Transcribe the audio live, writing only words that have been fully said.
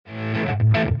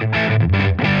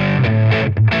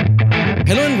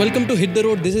welcome to Hit the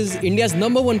Road. This is India's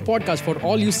 #1 podcast for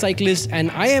all you cyclists,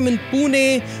 and I am in Pune,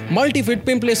 Multi-Fit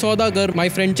Pimple Saudagar, my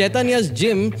friend Chaitanya's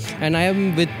gym, and I am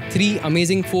with three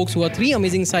amazing folks who are three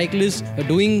amazing cyclists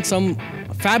doing some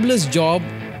fabulous job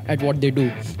at what they do.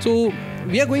 So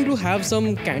we are going to have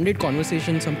some candid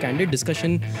conversation, some candid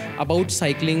discussion about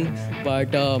cycling,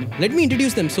 but let me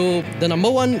introduce them. So the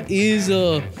number one is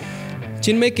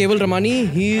Chinmay Keval Ramani.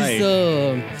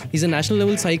 He's a national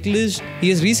level cyclist. He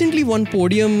has recently won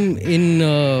podium in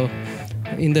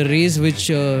the race which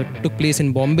took place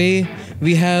in Bombay.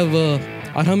 We have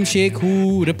Arham Sheikh, who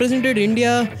represented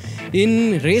India in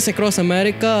Race Across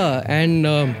America and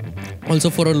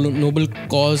also for a noble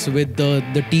cause with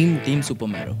the Team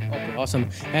Supermarrow. Okay, awesome.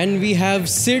 And we have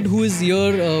Sid, who is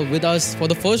here with us for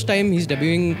the first time. He's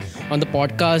debuting on the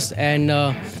podcast, and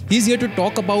he's here to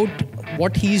talk about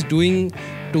what he's doing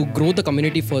to grow the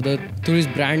community further through his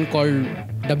brand called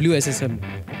WSSM.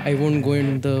 I won't go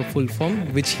in the full form,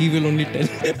 which he will only tell.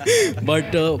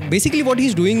 But basically what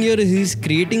he's doing here is he's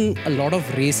creating a lot of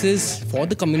races for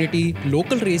the community,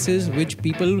 local races, which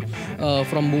people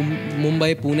from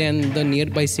Mumbai, Pune and the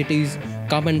nearby cities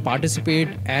come and participate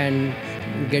and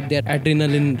get their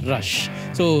adrenaline rush.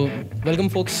 So welcome,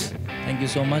 folks. Thank you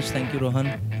so much. Thank you,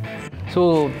 Rohan.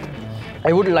 So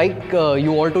I would like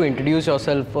you all to introduce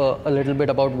yourself a little bit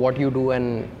about what you do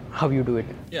and how you do it.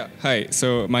 Yeah, hi.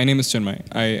 So my name is Chinmay.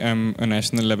 I am a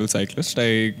national level cyclist.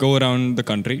 I go around the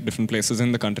country, different places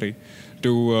in the country,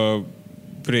 to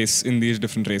race in these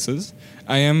different races.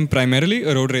 I am primarily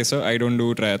a road racer. I don't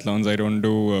do triathlons. I don't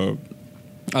do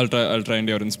ultra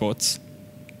endurance sports.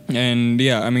 And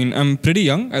yeah, I mean, I'm pretty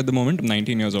young at the moment. I'm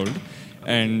 19 years old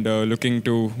and looking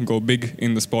to go big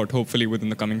in the sport, hopefully within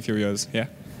the coming few years. Yeah.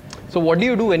 So what do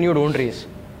you do when you don't race?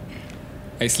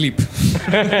 I sleep.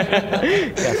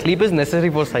 Yeah, sleep is necessary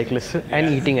for cyclists and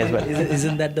eating as well.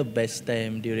 Isn't that the best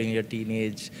time during your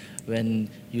teenage when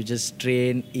you just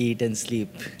train, eat and sleep?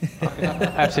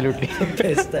 Absolutely.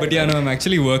 Best time. But yeah, no, I'm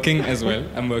actually working as well.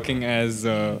 I'm working as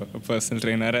a personal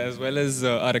trainer as well as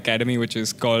our academy, which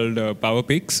is called Power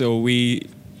Peak. So we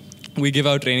give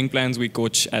out training plans. We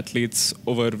coach athletes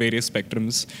over various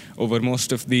spectrums, over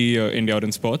most of the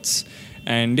endurance sports.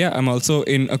 And yeah, I'm also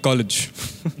in a college.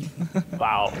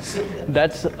 Wow.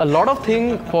 That's a lot of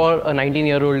thing for a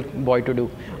 19-year-old boy to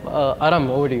do. Aram,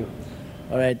 over to you.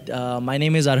 All right. My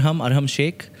name is Arham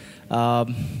Sheikh. I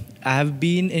have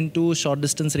been into short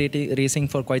distance racing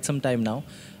for quite some time now.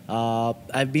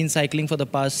 I've been cycling for the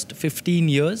past 15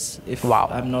 years, if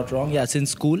I'm not wrong. Yeah,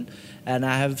 since school. And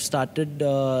I have started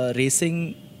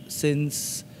racing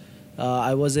since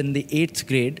I was in the 8th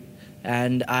grade.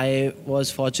 And I was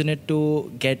fortunate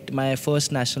to get my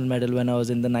first national medal when I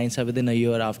was in the 9th, within a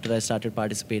year after I started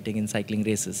participating in cycling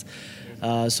races.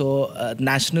 So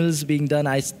nationals being done,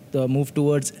 I moved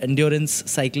towards endurance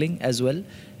cycling as well.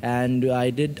 And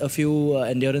I did a few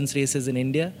endurance races in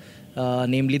India,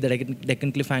 namely the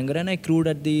Deccan Cliffhanger, and I crewed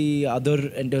at the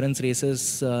other endurance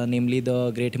races, namely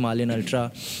the Great Himalayan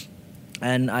Ultra.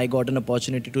 And I got an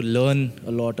opportunity to learn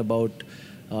a lot about.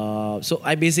 So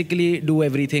I basically do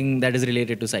everything that is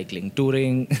related to cycling: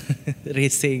 touring,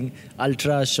 racing,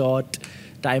 ultra, short,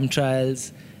 time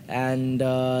trials. And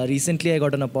recently I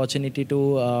got an opportunity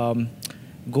to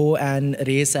go and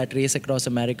race at Race Across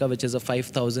America, which is a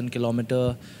 5,000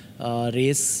 kilometer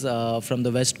race from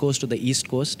the west coast to the east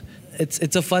coast.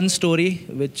 It's a fun story,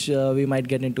 which we might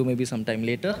get into maybe sometime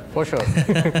later. For sure.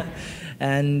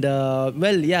 And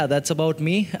well, yeah, that's about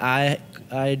me.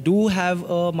 I do have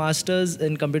a master's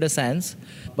in computer science,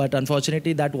 but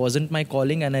unfortunately that wasn't my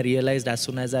calling, and I realized as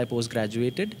soon as I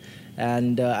post-graduated.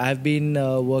 And I've been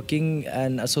working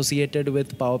and associated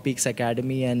with Power Peaks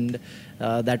Academy, and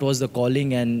that was the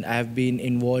calling, and I've been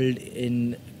involved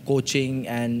in coaching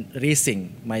and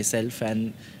racing myself,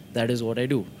 and that is what I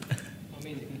do.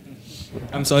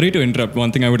 I'm sorry to interrupt.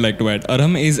 One thing I would like to add.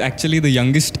 Arham is actually the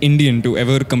youngest Indian to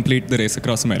ever complete the Race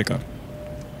Across America.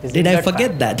 Did I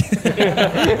forget that?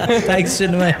 Thanks,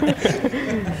 Chinmay.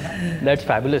 That's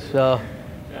fabulous.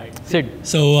 Sid.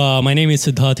 So my name is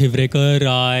Siddharth Hivrekar.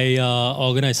 I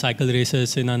organize cycle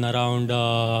races in and around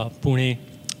Pune,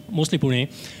 mostly Pune,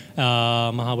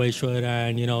 Mahabaleshwar,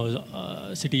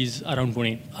 and cities around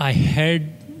Pune. I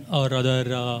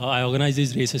organize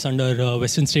these races under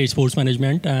Western State Sports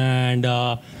Management and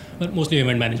mostly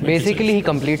event management. Basically, he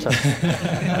completes us.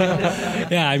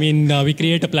 Yeah, I mean, we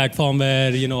create a platform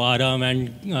where, Aram and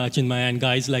Chinmay and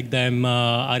guys like them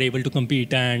are able to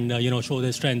compete and, show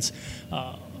their strengths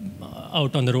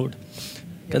out on the road.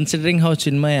 Considering how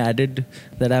Chinmay added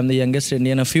that I'm the youngest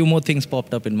Indian, a few more things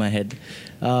popped up in my head.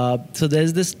 So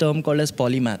there's this term called as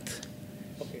polymath.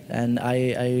 and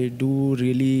I do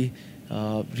really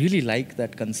really like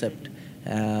that concept.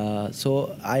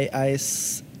 So I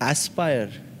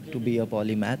aspire to be a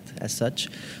polymath as such.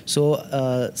 So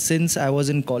since I was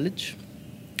in college,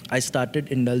 I started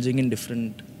indulging in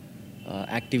different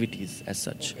activities as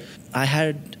such. I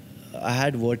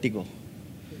had vertigo,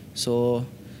 so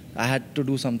I had to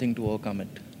do something to overcome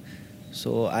it.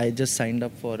 So I just signed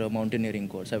up for a mountaineering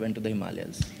course. I went to the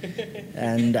Himalayas,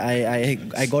 and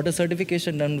I got a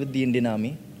certification done with the Indian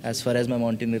Army as far as my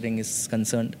mountaineering is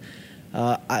concerned.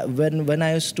 When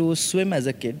I used to swim as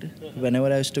a kid,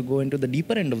 whenever I used to go into the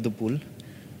deeper end of the pool,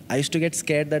 I used to get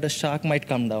scared that a shark might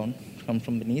come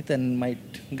from beneath and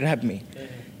might grab me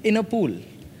in a pool.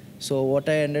 So what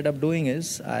I ended up doing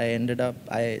is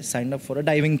I signed up for a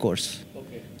diving course,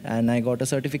 and I got a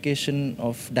certification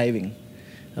of diving.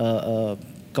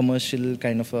 Commercial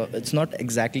kind of it's not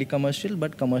exactly commercial,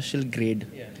 but commercial grade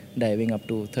diving up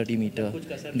to 30 meter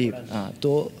deep.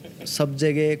 तो सब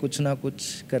जगह कुछ ना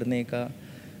कुछ करने का,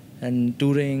 and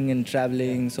touring and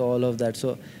traveling, so all of that.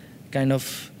 So kind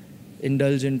of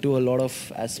indulge into a lot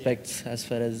of aspects as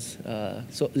far as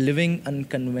so living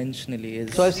unconventionally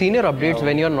is. So I've seen your updates.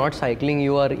 When you're not cycling,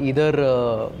 you are either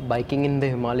biking in the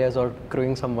Himalayas or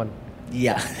crewing someone.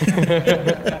 Yeah.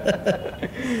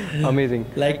 Amazing.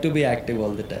 Like to be active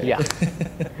all the time. Yeah.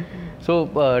 So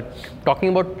talking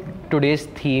about today's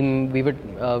theme, we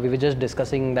were just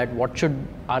discussing that what should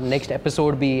our next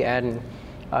episode be, and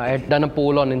I had done a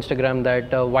poll on Instagram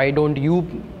that why don't you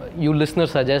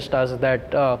listeners suggest us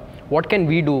that what can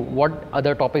we do, what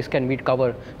other topics can we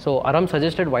cover. So Aram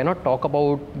suggested why not talk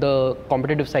about the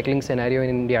competitive cycling scenario in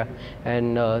India,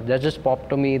 and that just popped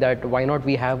to me that why not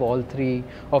we have all three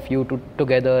of you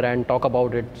together and talk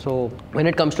about it. So when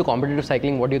it comes to competitive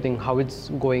cycling, what do you think, how it's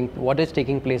going, what is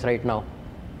taking place right now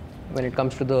when it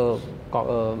comes to the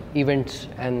events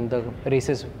and the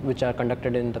races which are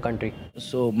conducted in the country?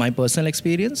 So my personal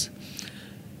experience,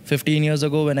 15 years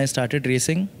ago when I started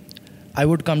racing, I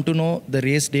would come to know the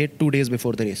race date 2 days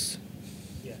before the race.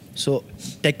 Yeah. So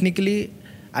technically,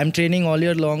 I'm training all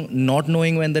year long, not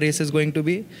knowing when the race is going to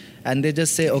be, and they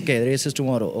just say, okay, the race is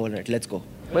tomorrow. All right, let's go.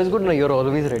 But it's good, no, you're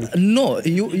always ready. No,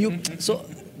 you. So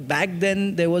back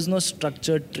then there was no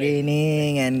structured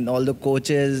training and all the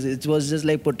coaches. It was just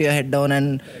like put your head down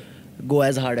and go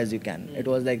as hard as you can. It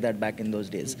was like that back in those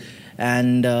days,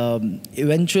 and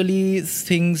eventually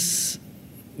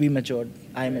we matured.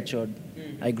 I matured.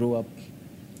 I grew up.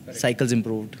 Cycles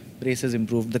improved. Races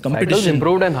improved. The competition Cycles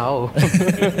improved, and how?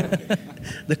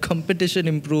 The competition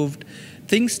improved.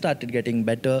 Things started getting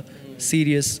better,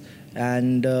 serious,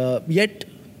 and yet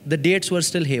the dates were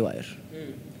still haywire.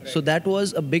 So that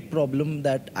was a big problem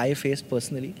that I faced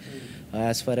personally,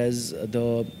 as far as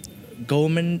the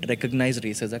government recognized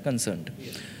races are concerned.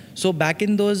 So back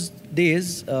in those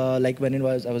days, like when I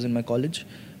was in my college,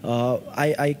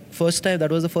 that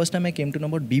was the first time I came to know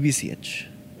about BBCH,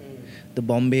 the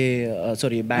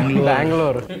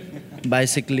Bangalore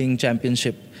Bicycling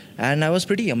Championship, and I was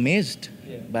pretty amazed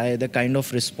by the kind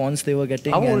of response they were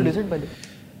getting. How old is it by the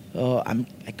way?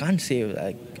 I can't say.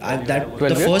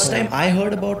 The first time I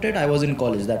heard about it, I was in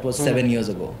college. That was 7 years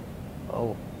ago.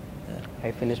 Oh,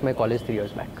 I finished my college 3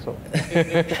 years back. So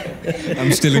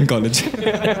I'm still in college.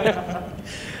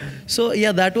 So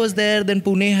yeah, that was there. Then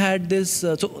Pune had this.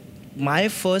 So my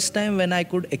first time when I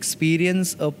could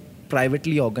experience a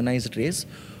privately organized race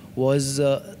was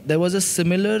there was a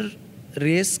similar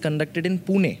race conducted in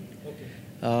Pune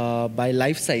by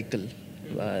Life Cycle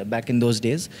back in those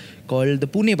days, called the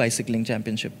Pune Bicycling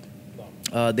Championship.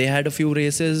 They had a few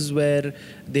races where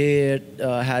they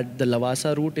had the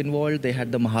Lavasa route involved, they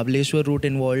had the Mahabaleshwar route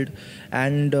involved,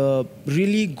 and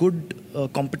really good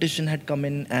competition had come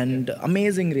in, and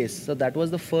amazing race. So that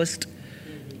was the first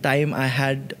time I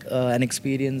had an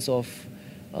experience of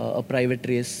a private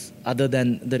race other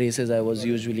than the races I was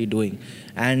usually doing.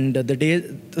 And the day,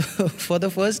 for the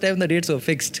first time, the dates were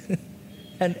fixed.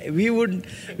 And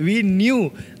we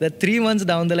knew that 3 months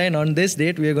down the line, on this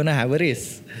date, we are going to have a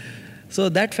race. So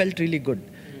that felt really good.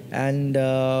 And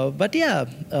but yeah,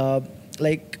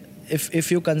 like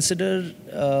if you consider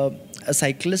a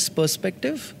cyclist's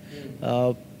perspective,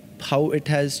 how it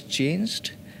has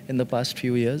changed in the past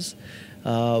few years.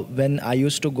 When I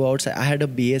used to go outside, I had a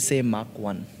BSA Mark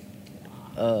 1.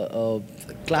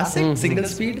 Classic single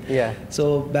speed. Yeah.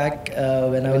 So back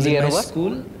when I was in my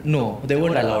school, no, they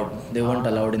weren't allowed. They weren't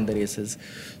allowed in the races.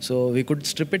 So we could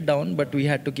strip it down, but we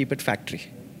had to keep it factory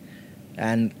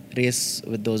and race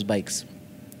with those bikes.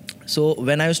 So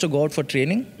when I used to go out for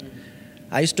training,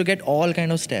 I used to get all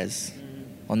kind of stares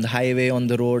on the highway, on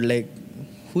the road. Like,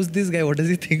 who's this guy? What does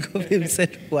he think of himself?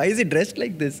 Why is he dressed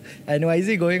like this? And why is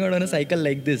he going out on a cycle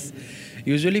like this?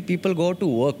 Usually people go to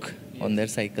work on their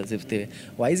cycles.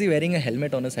 Why is he wearing a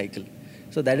helmet on a cycle?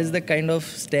 So that is the kind of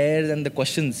stares and the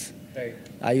questions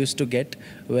I used to get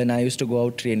when I used to go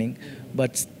out training.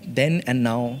 But then and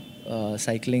now,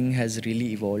 cycling has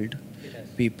really evolved.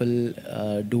 People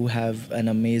do have an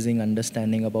amazing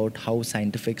understanding about how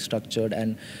scientific structured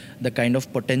and the kind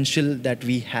of potential that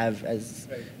we have as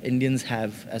Indians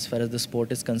have as far as the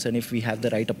sport is concerned, if we have the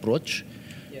right approach,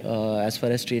 as far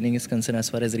as training is concerned, as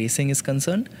far as racing is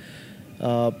concerned.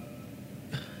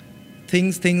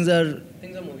 Things are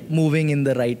moving in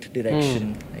the right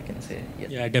direction, I can say.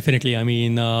 Yeah, definitely. I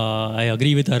mean, I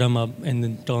agree with Aram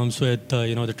in terms with,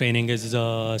 the training is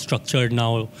structured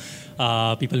now.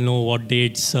 People know what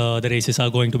dates the races are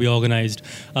going to be organized.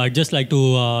 I'd just like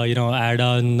to, add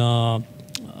on,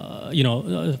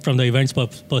 from the events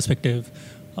perspective.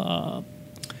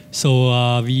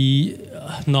 So we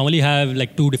normally have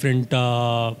like two different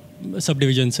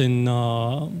subdivisions in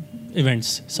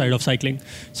events side of cycling.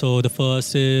 So the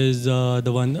first is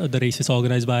the races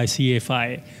organized by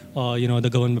CFI, the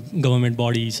government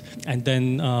bodies, and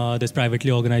then there's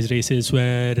privately organized races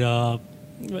where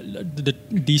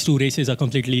these two races are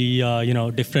completely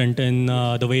different in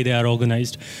the way they are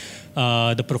organized.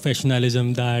 The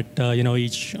professionalism that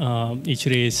each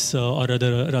race or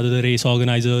rather the race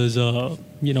organizers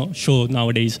show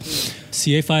nowadays.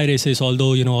 CFI races,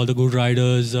 although all the good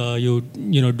riders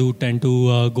do tend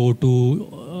to go to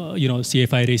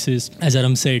CFI races, as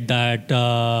Aram said, that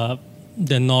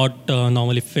they're not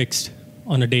normally fixed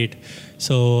on a date.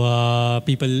 So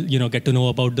people get to know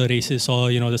about the races or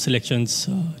the selections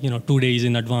 2 days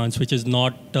in advance, which is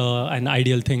not an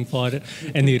ideal thing for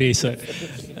any racer.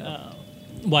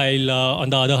 While on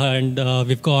the other hand,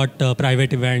 we've got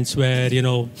private events where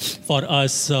for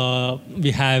us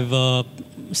we have a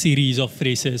series of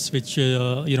races which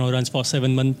runs for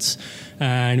 7 months,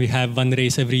 and we have one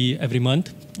race every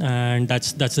month, and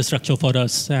that's the structure for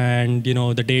us. And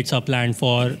the dates are planned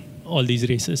for all these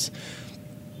races.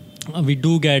 We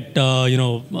do get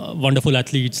wonderful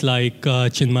athletes like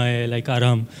Chinmay, like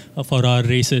Aram for our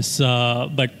races,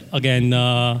 but again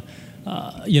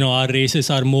our races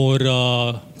are more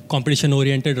competition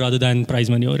oriented rather than prize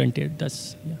money oriented.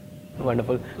 That's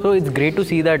Wonderful. So it's great to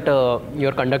see that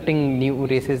you're conducting new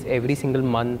races every single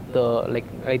month.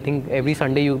 I think every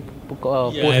Sunday you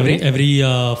post every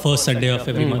first Sunday of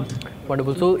every month.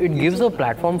 Wonderful. So it gives a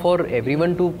platform for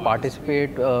everyone to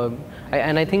participate.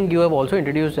 And I think you have also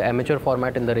introduced amateur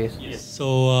format in the race. Yes.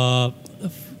 So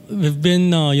we've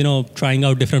been trying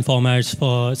out different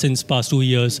formats since past 2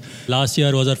 years. Last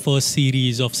year was our first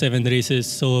series of 7 races.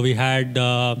 So we had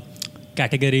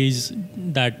categories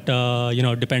that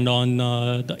depend on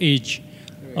the age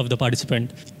of the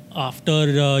participant. After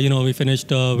we finished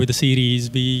with the series,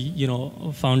 we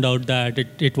found out that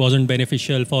it wasn't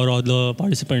beneficial for all the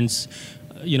participants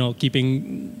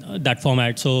keeping that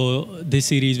format. So this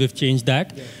series we've changed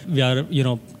that. We are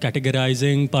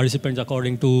categorizing participants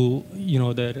according to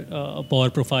their power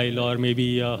profile or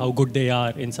maybe how good they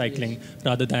are in cycling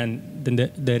rather than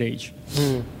their age.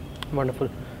 Wonderful.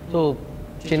 So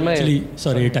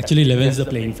Chinmay, it actually levels the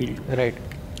playing field. Right.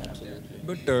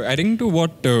 But adding to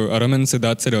what Aram and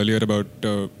Siddharth said earlier about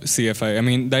CFI, I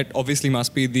mean that obviously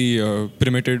must be the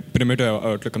perimeter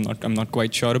outlook. I'm not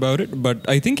quite sure about it, but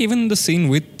I think even the scene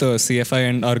with CFI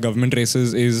and our government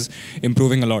races is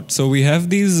improving a lot. So we have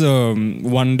these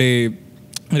one-day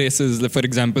races, for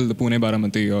example, the Pune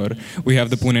Baramati, or we have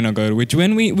the Pune Nagar, which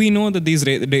when we know that these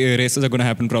races are going to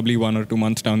happen probably 1 or 2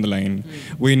 months down the line.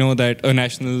 We know that a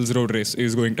Nationals road race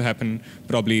is going to happen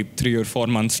probably 3 or 4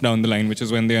 months down the line, which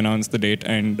is when they announce the date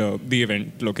and the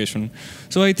event location.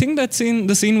 So I think that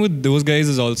the scene with those guys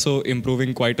is also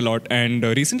improving quite a lot. And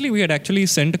recently we had actually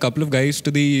sent a couple of guys to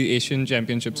the Asian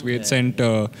Championships. We had sent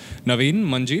Naveen,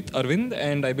 Manjeet, Arvind,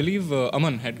 and I believe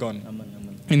Aman had gone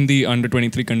in the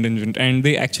under-23 contingent, and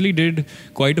they actually did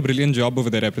quite a brilliant job over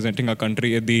there representing our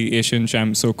country at the Asian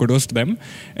Champs, so kudos to them.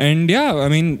 And yeah, I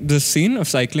mean, the scene of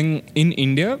cycling in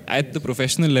India at the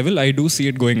professional level, I do see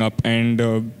it going up, and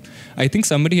I think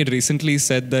somebody had recently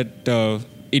said that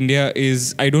India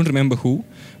is, I don't remember who,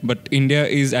 but India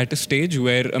is at a stage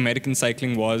where American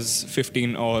cycling was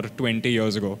 15 or 20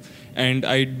 years ago. And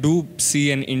I do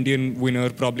see an Indian winner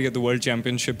probably at the World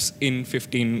Championships in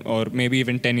 15 or maybe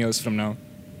even 10 years from now.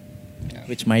 Yeah.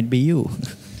 Which might be you.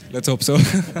 Let's hope so.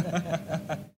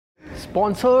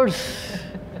 Sponsors.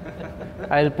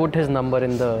 I'll put his number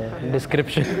in the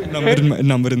description.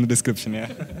 Number in the description,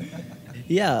 yeah.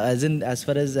 Yeah, as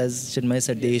far as Chinmay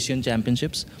said, the Asian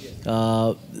Championships,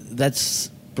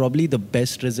 that's probably the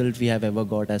best result we have ever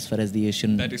got as far as the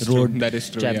Asian That is true. Road That is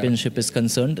true, yeah. Championship is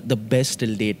concerned. The best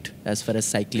till date as far as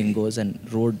cycling goes and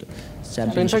road So in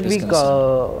championship fact, is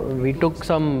concerned. we took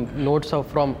some notes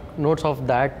of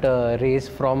that race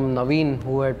from Naveen,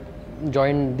 who had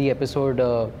joined the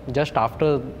episode just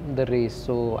after the race.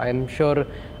 So I'm sure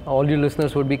all you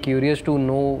listeners would be curious to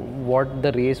know what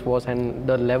the race was and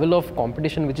the level of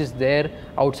competition which is there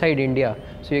outside India.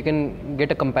 So you can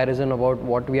get a comparison about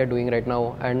what we are doing right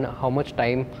now and how much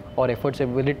time or efforts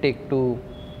will it take to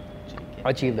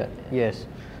achieve that. Yes.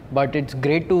 But it's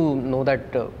great to know that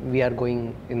we are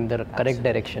going in the correct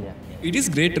direction. It is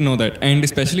great to know that, and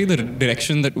especially the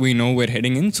direction that we know we're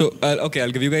heading in. So, I'll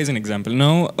give you guys an example.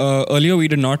 Now, earlier we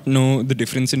did not know the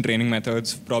difference in training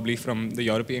methods, probably from the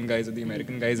European guys or the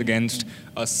American guys against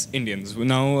us Indians.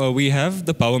 Now, we have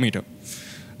the power meter.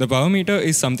 The power meter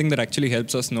is something that actually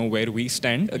helps us know where we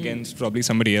stand against probably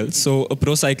somebody else. So, a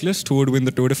pro cyclist who would win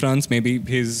the Tour de France, maybe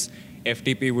his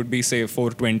FTP would be say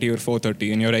 420 or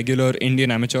 430, and your regular Indian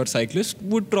amateur cyclist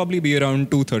would probably be around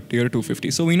 230 or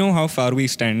 250. So we know how far we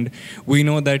stand. We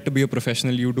know that to be a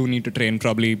professional, you do need to train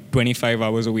probably 25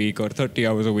 hours a week or 30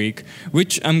 hours a week,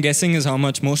 which I'm guessing is how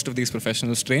much most of these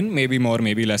professionals train. Maybe more,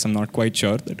 maybe less. I'm not quite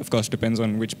sure. That of course depends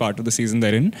on which part of the season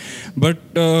they're in. But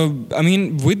I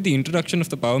mean, with the introduction of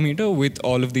the power meter, with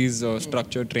all of these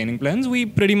structured training plans, we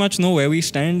pretty much know where we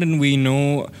stand and we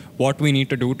know what we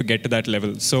need to do to get to that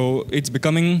level. So it's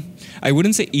becoming, I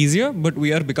wouldn't say easier, but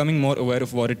we are becoming more aware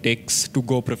of what it takes to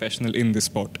go professional in this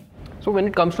sport. So when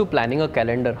it comes to planning a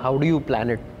calendar, how do you plan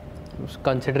it?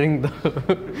 Considering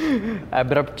the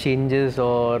abrupt changes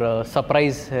or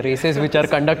surprise races which are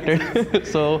conducted.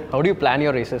 So how do you plan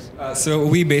your races? So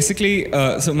we basically,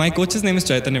 so my coach's name is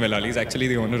Chaitanya Velali. He's actually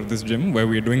the owner of this gym where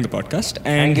we're doing the podcast.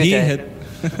 And Thank you,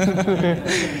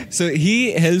 so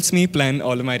he helps me plan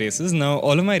all of my races. Now,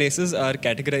 all of my races are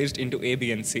categorized into A,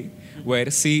 B, and C, where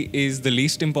C is the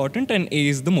least important and A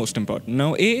is the most important.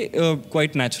 Now, A,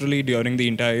 quite naturally during the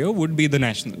entire year, would be the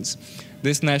nationals.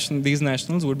 These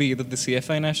nationals would be either the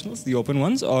CFI nationals, the open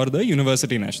ones, or the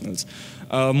university nationals.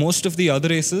 Most of the other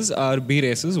races are B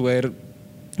races, where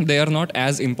they are not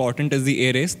as important as the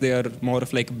A race. They are more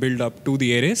of like build up to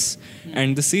the A race.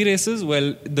 And the C races,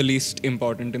 well, the least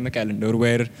important in the calendar,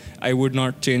 where I would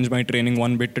not change my training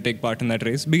one bit to take part in that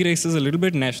race. B race is a little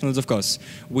bit nationals, of course.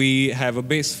 We have a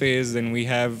base phase, then we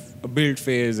have a build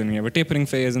phase, and we have a tapering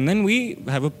phase, and then we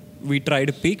try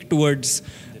to peak towards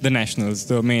the nationals,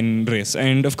 the main race.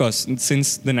 And of course,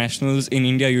 since the nationals in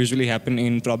India usually happen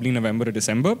in probably November or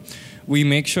December, we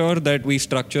make sure that we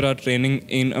structure our training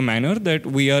in a manner that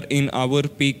we are in our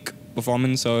peak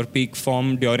performance or peak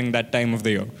form during that time of the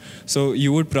year. So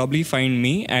you would probably find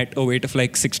me at a weight of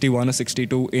like 61 or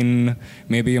 62 in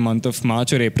maybe a month of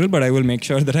March or April, but I will make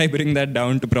sure that I bring that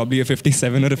down to probably a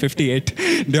 57 or a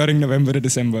 58 during November or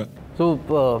December. So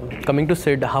coming to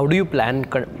Sid, how do you plan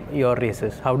your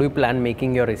races? How do you plan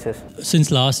making your races? Since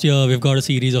last year, we've got a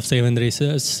series of 7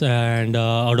 races, and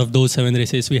out of those 7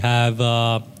 races, we have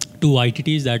 2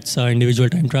 ITTs, that's individual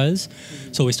time trials.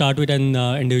 So we start with an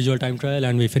individual time trial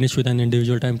and we finish with an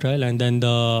individual time trial, and then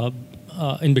the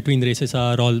in between races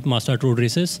are all master road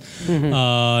races.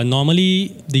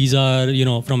 Normally these are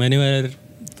from anywhere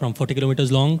from 40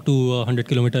 kilometers long to a 100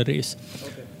 kilometer race.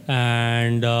 Okay.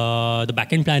 And the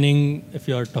back-end planning, if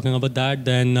you're talking about that,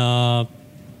 then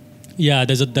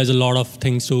there's a lot of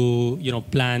things to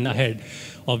plan ahead,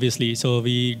 obviously. So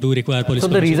we do require police. So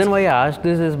the reason why I asked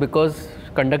this is because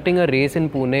conducting a race in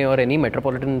Pune or any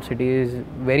metropolitan city is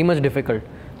very much difficult.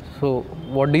 So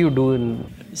what do you do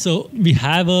So we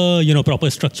have a proper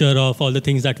structure of all the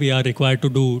things that we are required to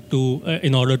do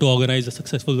in order to organize a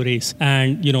successful race,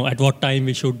 and at what time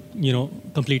we should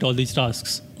complete all these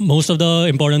tasks. Most of the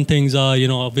important things are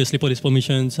obviously police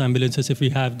permissions, ambulances if we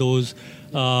have those,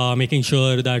 making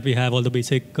sure that we have all the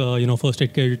basic first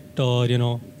aid kit or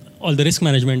all the risk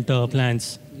management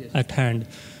plans at hand.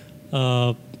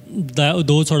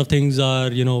 Those sort of things are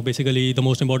basically the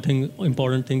most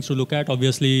important things to look at.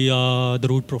 Obviously the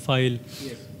route profile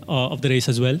of the race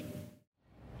as well.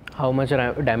 How much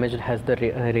damage has the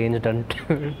range done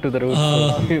to the route?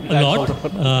 A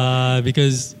lot,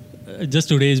 because just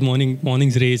today's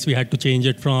morning's race, we had to change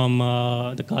it from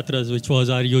the Katras, which was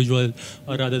our usual,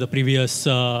 or rather the previous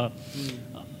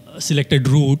selected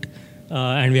route,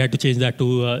 and we had to change that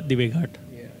to the Veghat.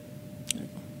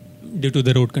 Due to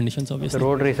the road conditions, obviously. The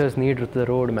road racers need the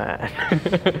road, man.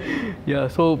 Yeah,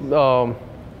 so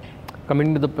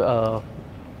coming to the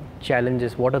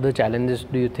challenges, what other challenges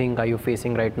do you think are you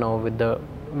facing right now with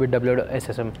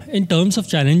WSSM? In terms of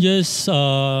challenges,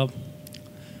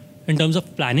 in terms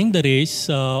of planning the race,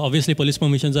 obviously police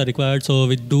permissions are required. So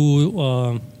we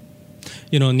do,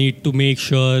 need to make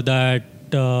sure that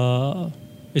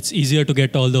it's easier to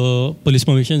get all the police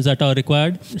permissions that are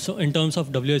required. So in terms of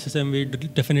WSSM, we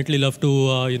definitely love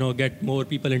to, get more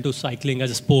people into cycling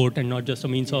as a sport and not just a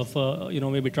means of,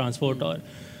 maybe transport or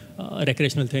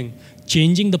recreational thing.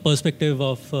 Changing the perspective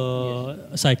of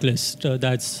cyclists,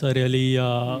 that's really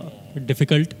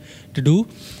difficult to do.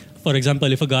 For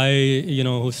example, if a guy,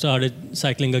 who started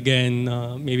cycling again,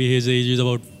 maybe his age is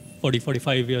about 40,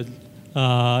 45 years,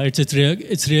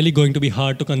 it's really going to be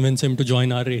hard to convince him to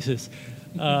join our races,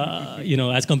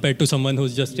 as compared to someone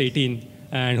who's just 18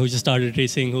 and who just started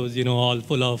racing, who's, all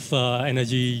full of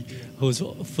energy, who's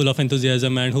full of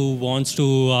enthusiasm and who wants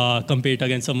to compete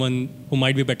against someone who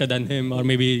might be better than him or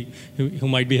maybe who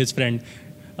might be his friend.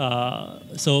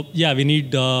 So, yeah, we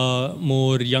need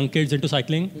more young kids into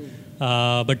cycling.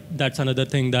 But that's another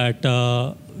thing that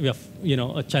we have,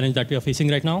 a challenge that we are facing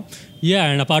right now. Yeah,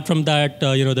 and apart from that,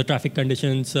 the traffic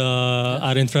conditions,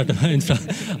 our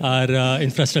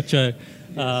infrastructure,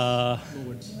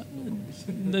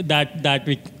 that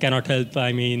we cannot help.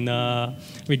 I mean,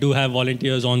 we do have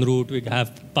volunteers en route. We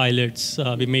have pilots.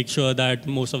 We make sure that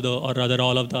most of or rather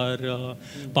all of our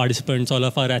participants, all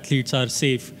of our athletes are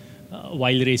safe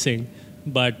while racing.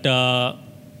 But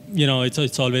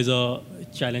it's always a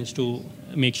challenge to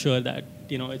make sure that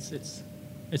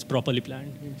it's properly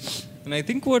planned. And I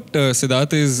think what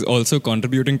Siddharth is also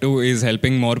contributing to is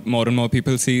helping more and more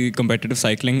people see competitive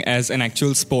cycling as an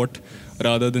actual sport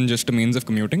rather than just a means of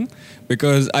commuting.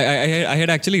 Because I had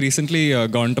actually recently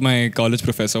gone to my college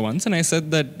professor once and I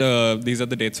said that these are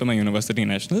the dates for my university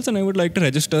nationals and I would like to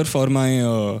register for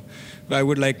I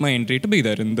would like my entry to be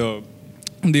there in the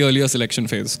earlier selection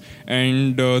phase.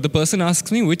 And the person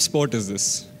asks me, which sport is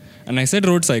this? And I said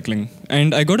road cycling,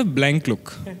 and I got a blank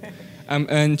look.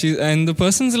 And the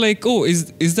person's like, "Oh,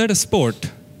 is that a sport?"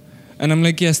 And I'm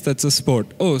like, "Yes, that's a sport."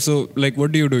 "Oh, so like,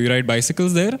 what do? You ride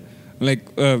bicycles there?" Like,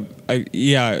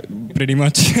 yeah, pretty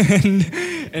much.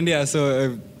 and yeah,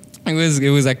 so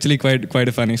it was actually quite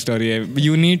a funny story.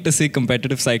 You need to see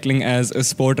competitive cycling as a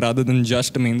sport rather than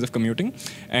just a means of commuting.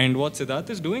 And what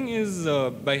Siddharth is doing is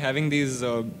by having these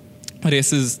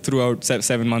races throughout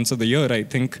 7 months of the year, I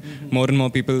think more and more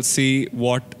people see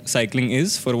what cycling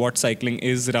is for what cycling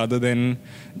is rather than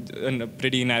a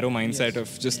pretty narrow mindset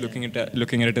of just looking at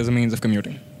it as a means of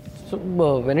commuting. So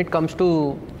when it comes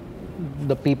to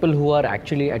the people who are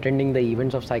actually attending the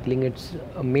events of cycling, it's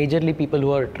majorly people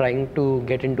who are trying to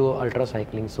get into ultra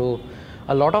cycling. So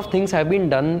a lot of things have been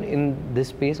done in this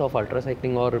space of ultra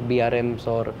cycling or BRMs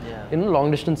or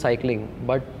long distance cycling,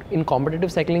 but in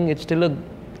competitive cycling it's still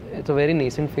it's a very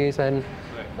nascent phase, and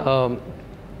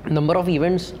number of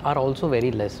events are also very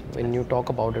less when you talk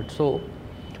about it. So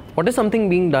what is something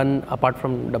being done apart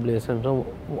from WSM? So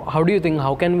how do you think,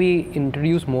 how can we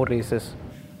introduce more races?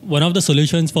 One of the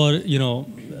solutions for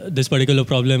this particular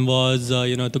problem was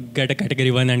to get a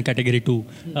category 1 and category 2.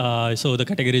 So the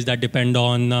categories that depend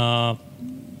on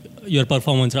your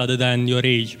performance rather than your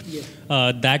age.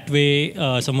 That way,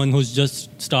 someone who's just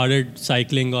started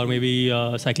cycling or maybe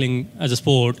cycling as a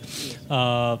sport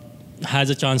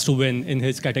has a chance to win in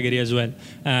his category as well.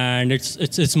 And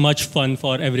it's much fun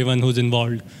for everyone who's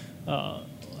involved.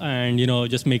 And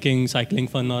just making cycling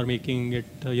fun or making it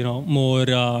more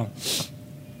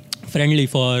friendly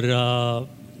for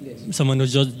someone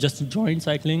who's just joined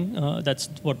cycling. That's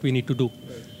what we need to do.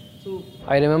 So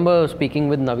I remember speaking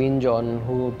with Naveen John,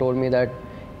 who told me that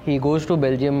he goes to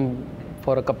Belgium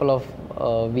for a couple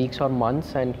of weeks or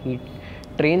months and he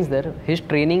trains there. His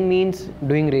training means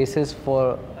doing races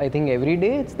for, I think, every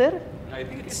day it's there? I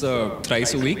think it's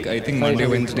thrice a week. I think Monday,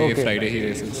 Wednesday, Friday he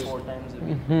races.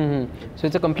 So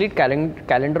it's a complete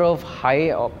calendar of high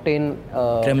octane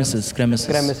Cremeses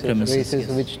races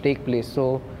which take place.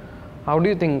 So how do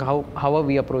you think, how are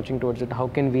we approaching towards it? How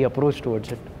can we approach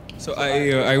towards it? So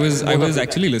I was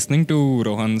actually listening to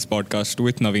Rohan's podcast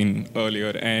with Naveen earlier,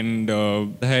 and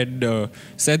had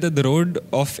said that the road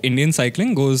of Indian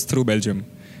cycling goes through Belgium,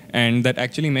 and that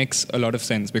actually makes a lot of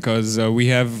sense because we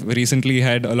have recently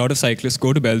had a lot of cyclists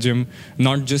go to Belgium.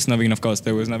 Not just Naveen, of course.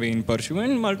 There was Naveen, Parshu,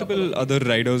 and multiple other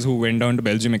riders who went down to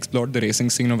Belgium, explored the racing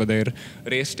scene over there,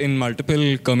 raced in multiple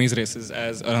Kermes races,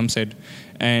 as Arham said,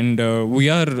 and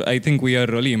I think we are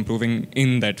really improving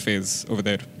in that phase over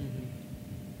there.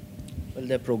 Well,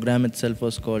 their program itself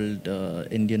was called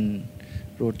Indian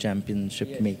Road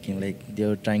Championship making. Like they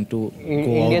were trying to go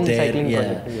Indian out there. cycling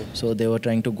project, yes. So they were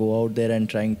trying to go out there and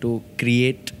trying to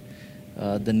create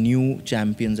the new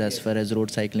champions as far as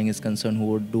road cycling is concerned who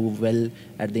would do well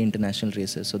at the international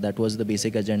races. So that was the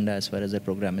basic agenda as far as the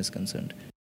program is concerned.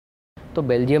 तो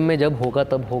Belgium में जब होगा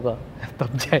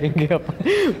तब जाएंगे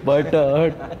अपन. But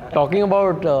talking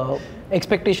about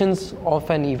expectations of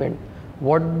an event,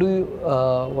 what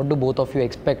do both of you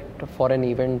expect for an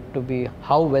event to be?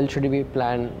 How well should it be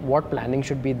planned? What planning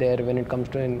should be there when it comes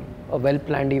to a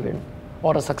well-planned event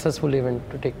or a successful event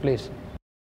to take place?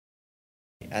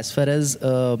 As far as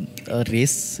a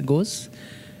race goes,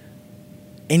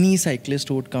 any cyclist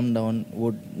who would come down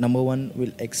would, number one,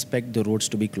 will expect the roads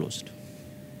to be closed.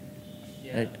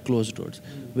 Right? Closed roads,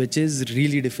 which is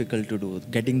really difficult to do.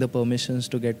 Getting the permissions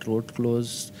to get road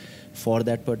closed for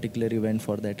that particular event,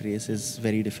 for that race, is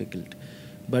very difficult.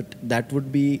 But that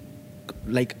would be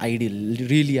like ideal,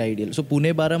 really ideal. So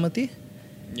Pune Baramati,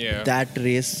 that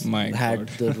race had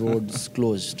the roads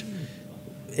closed.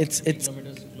 It's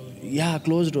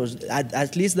closed roads.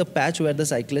 At least the patch where the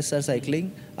cyclists are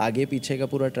cycling, आगे पीछे का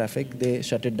पूरा traffic, they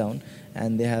shut it down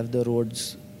and they have the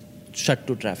roads shut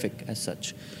to traffic as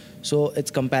such. So it's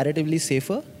comparatively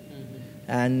safer,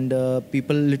 and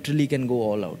people literally can go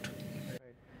all out.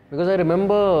 Because I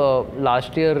remember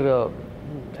last year,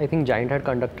 I think Giant had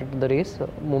conducted the race,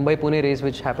 Mumbai-Pune race,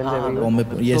 which happens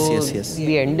every year. Yes.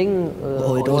 The ending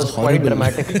it was quite horrible.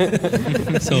 dramatic.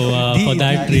 So for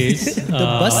that race, The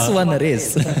bus won a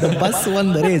race. The bus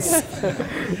won the race.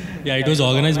 yeah, it was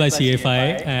organized by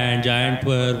CFI, and Giant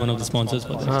were one of the sponsors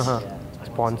for this.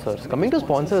 Sponsors. Coming to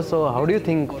sponsors, so how do you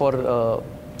think for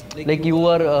like you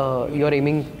are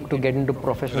aiming to get into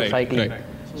professional cycling? Right.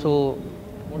 So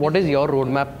what is your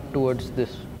roadmap towards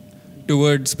this?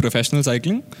 Towards professional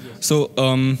cycling? So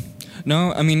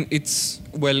now, I mean, it's,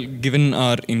 well, given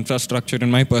our infrastructure, in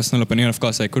my personal opinion, of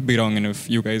course I could be wrong, and if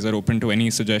you guys are open to any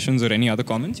suggestions or any other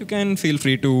comments, you can feel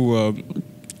free to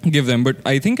give them. But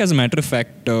I think as a matter of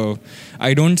fact,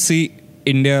 I don't see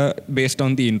India, based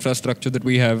on the infrastructure that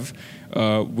we have,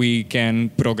 we can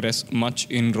progress much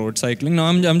in road cycling. Now,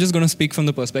 I'm just going to speak from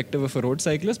the perspective of a road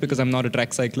cyclist because I'm not a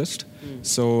track cyclist.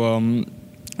 So,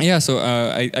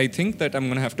 I think that I'm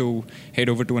going to have to head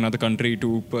over to another country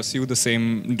to pursue the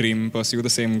same dream, pursue the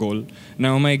same goal.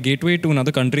 Now, my gateway to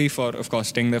another country for, of course,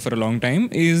 staying there for a long time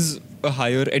is a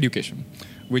higher education,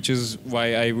 which is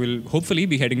why I will hopefully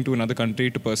be heading to another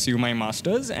country to pursue my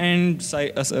master's, and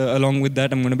along with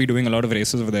that, I'm going to be doing a lot of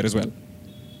races over there as well.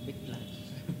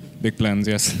 Big plans,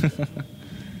 yes.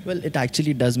 Well, it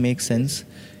actually does make sense,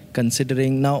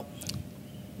 considering now,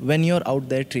 when you're out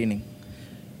there training,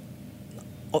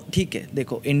 ठीक है,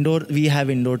 देखो, we have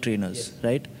indoor trainers,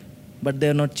 right? But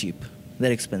they're not cheap.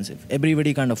 They're expensive.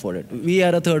 Everybody can't afford it. We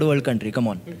are a third world country, come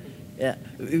on. Yeah,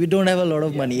 we don't have a lot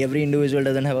of money. Every individual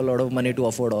doesn't have a lot of money to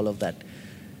afford all of that.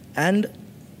 And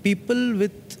people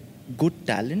with good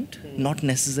talent not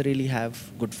necessarily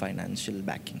have good financial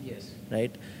backing,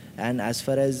 right? And as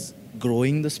far as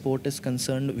growing the sport is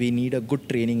concerned, we need a good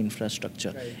training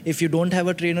infrastructure. Right. If you don't have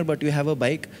a trainer but you have a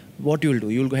bike, what you'll do?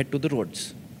 You'll head to the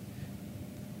roads.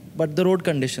 But the road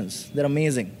conditions, they're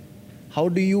amazing. How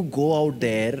do you go out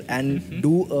there and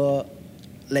do a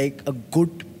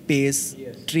good pace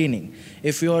training?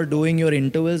 If you are doing your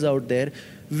intervals out there,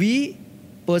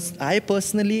 I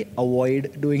personally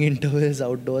avoid doing intervals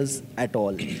outdoors at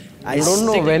all. I don't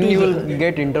know when you will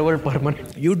get interval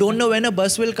permanent. You don't know when a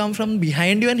bus will come from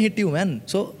behind you and hit you, man.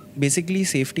 So basically,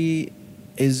 safety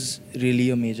is really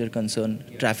a major concern.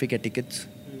 Traffic etiquettes,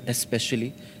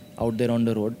 especially out there on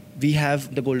the road. We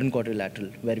have the Golden Quadrilateral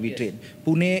where we train.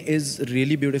 Pune is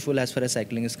really beautiful as far as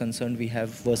cycling is concerned. We have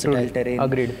versatile terrain.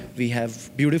 Agreed. We have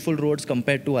beautiful roads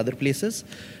compared to other places.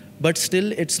 But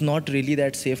still, it's not really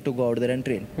that safe to go out there and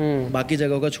train. बाकी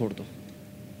जगहों का छोड़ दो,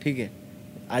 ठीक है?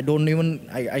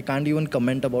 I can't even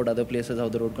comment about other places, how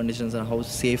the road conditions are, how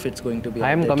safe it's going to be.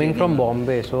 I am coming from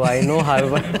Bombay, so I know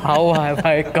how have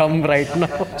I come right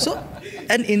now. So,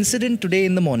 an incident today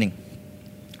in the morning.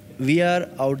 We are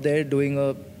out there doing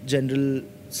a general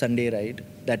Sunday ride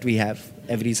that we have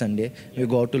every Sunday. We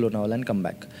go out to Lonavala and come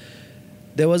back.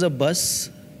 There was a bus.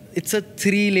 It's a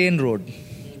 3-lane road.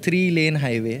 3-lane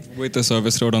highway. With a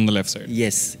service road on the left side.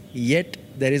 Yes. Yet,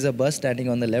 there is a bus standing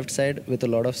on the left side with a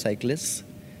lot of cyclists.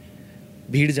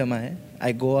 Bheed jama hai.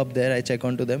 I go up there, I check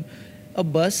onto them. A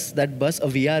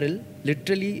VRL,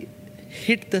 literally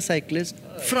hit the cyclist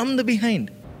from the behind.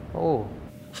 Oh.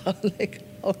 How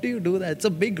do you do that? It's a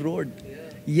big road.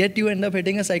 Yet you end up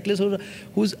hitting a cyclist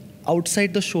who's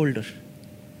outside the shoulder.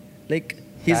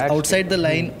 He's outside the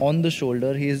line on the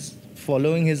shoulder. He's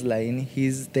following his line.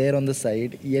 He's there on the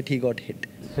side. Yet he got hit.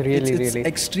 It's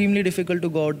extremely difficult to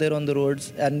go out there on the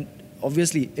roads. And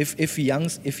obviously, if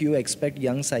you expect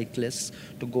young cyclists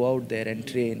to go out there and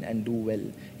train and do well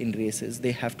in races,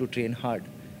 they have to train hard.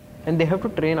 And they have to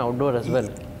train outdoor as well.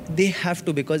 they have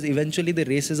to, because eventually the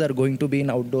races are going to be in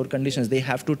outdoor conditions. They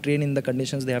have to train in the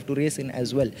conditions they have to race in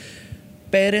as well.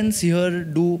 Parents here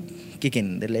do kick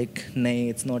in. They're like, "Nay,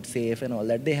 it's not safe" and all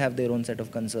that. They have their own set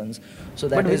of concerns. So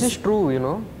that but which is true, you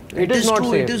know. It is not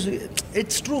true. safe.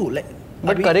 It's true. Like,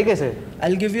 But करे कैसे?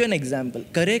 I'll give you an example.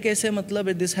 करे कैसे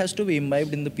मतलब this has to be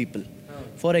imbibed in the people.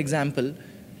 For example,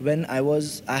 when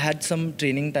I had some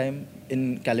training time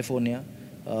in California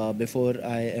before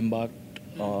I embarked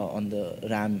on the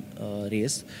RAM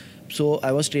race. So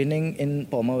I was training in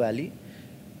Palmer Valley.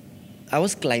 I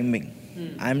was climbing.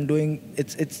 I'm doing,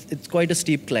 it's quite a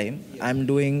steep climb. I'm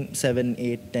doing 7,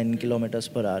 8, 10 kilometers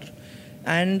per hour.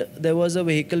 And there was a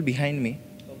vehicle behind me.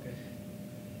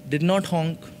 Did not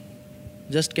honk,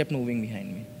 just kept moving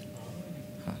behind me.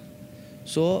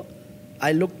 So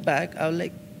I looked back, I was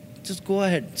like, just go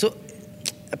ahead. So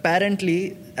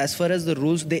apparently, as far as the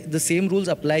rules, the same rules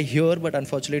apply here, but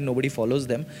unfortunately nobody follows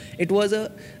them.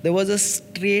 There was a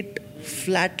straight,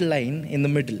 flat line in the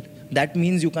middle. That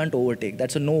means you can't overtake.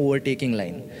 That's a no overtaking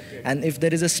line. And if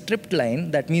there is a stripped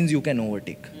line, that means you can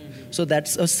overtake. So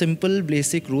that's a simple,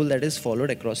 basic rule that is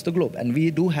followed across the globe. And we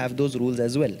do have those rules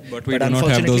as well. But we do not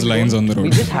have those lines on the road. We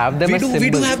just have them as symbols. We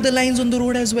do have the lines on the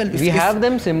road as well. We have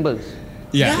them symbols.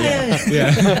 Yeah.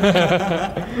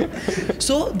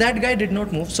 So that guy did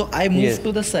not move. So I moved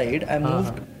to the side. I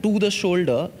moved to the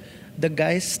shoulder. The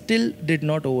guy still did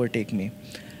not overtake me.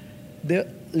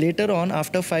 Later on,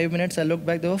 after 5 minutes, I looked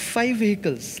back. There were 5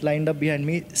 vehicles lined up behind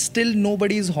me. Still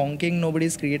nobody is honking. Nobody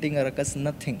is creating a ruckus.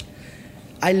 Nothing.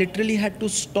 I literally had to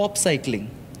stop cycling.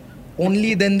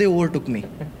 Only then they overtook me.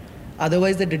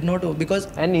 Otherwise, they did not.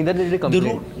 And neither did they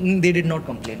complain. They did not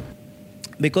complain.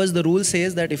 Because the rule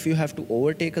says that if you have to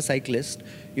overtake a cyclist,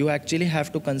 you actually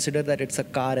have to consider that it's a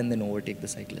car and then overtake the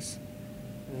cyclist.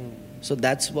 So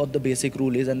that's what the basic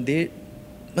rule is. And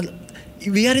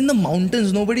we are in the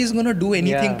mountains. Nobody is going to do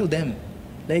anything to them.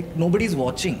 Like, nobody is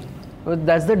watching. But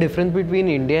that's the difference between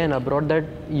India and abroad, that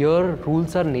your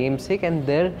rules are namesake and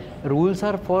their rules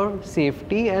are for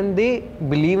safety, and they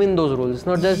believe in those rules. It's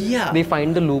not just they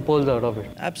find the loopholes out of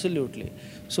it. Absolutely.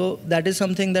 So that is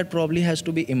something that probably has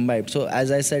to be imbibed. So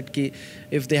as I said,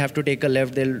 if they have to take a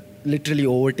left, they'll literally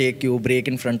overtake you, brake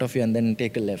in front of you, and then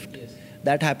take a left. Yes.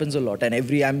 That happens a lot. And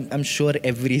I'm sure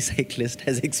every cyclist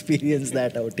has experienced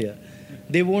that out here.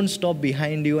 They won't stop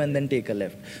behind you and then take a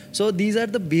left. So these are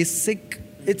the basic...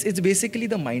 It's basically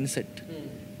the mindset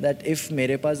that if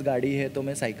मेरे पास गाड़ी है तो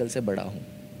मैं cycle से बड़ा हूँ.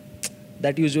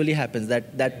 That usually happens.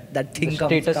 That thing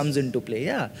comes into play.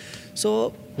 Yeah.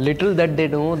 So little that they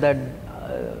know that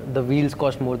the wheels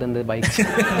cost more than the bikes.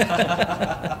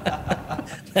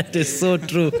 That is so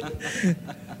true.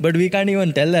 But we can't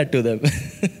even tell that to them.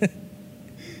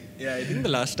 Yeah, I think the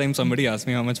last time somebody asked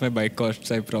me how much my bike costs,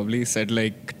 I probably said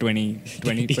like 25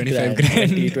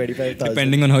 grand. 25,000.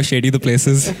 Depending on how shady the place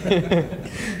is.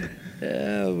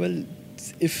 Well,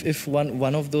 if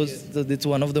one of those, it's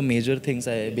one of the major things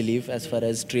I believe as far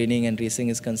as training and racing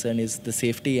is concerned, is the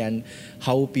safety and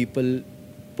how people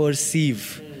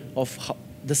perceive of how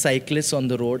the cyclists on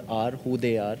the road are, who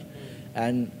they are,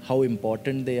 and how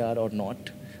important they are or not.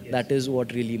 Yes. That is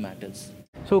what really matters.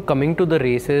 So coming to the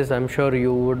races, I'm sure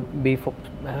you would be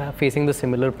facing the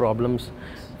similar problems,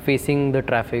 facing the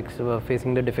traffic,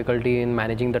 facing the difficulty in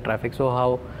managing the traffic. So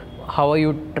how are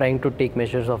you trying to take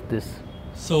measures of this?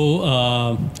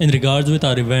 So in regards with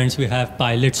our events, we have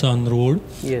pilots on road.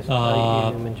 Yes,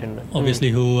 you mentioned that.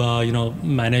 Obviously, who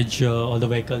manage all the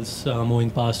vehicles moving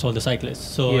past all the cyclists.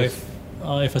 So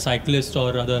if a cyclist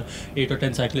or rather 8 or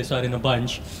 10 cyclists are in a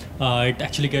bunch, it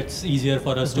actually gets easier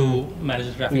for us to manage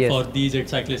the traffic for these 8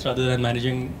 cyclists rather than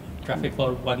managing traffic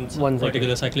for one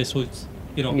particular cyclist who's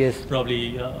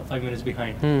probably 5 minutes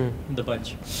behind the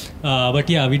bunch. But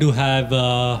yeah, we do have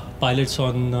pilots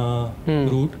on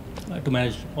route to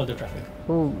manage all the traffic.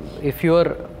 So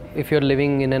if you're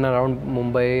living in and around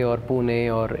Mumbai or Pune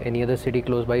or any other city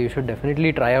close by, you should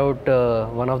definitely try out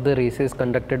one of the races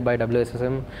conducted by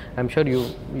WSSM. I'm sure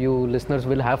you listeners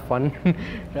will have fun.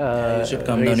 You should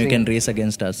come down. You can race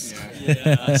against us.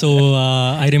 Yeah. So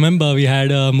I remember we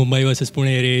had a Mumbai versus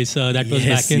Pune race that was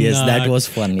back in that was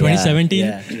fun. 2017,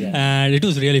 and it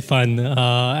was really fun.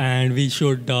 And we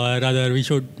should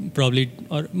probably,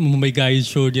 or Mumbai guys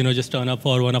should just turn up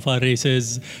for one of our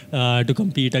races to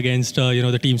compete against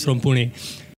the teams from Pune.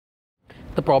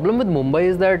 The problem with Mumbai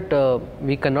is that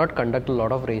we cannot conduct a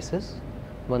lot of races.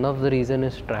 One of the reason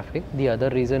is traffic. The other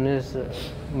reason is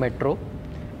metro.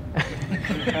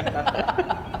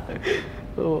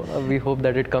 So we hope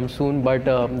that it comes soon. But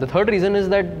the third reason is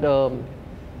that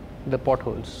the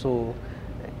potholes. So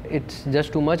it's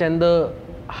just too much, and the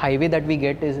highway that we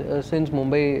get is since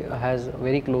Mumbai has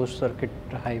very close circuit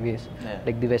highways,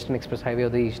 like the Western Express Highway or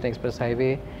the Eastern Express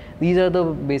Highway. These are the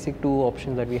basic two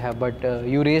options that we have. But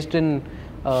you raced in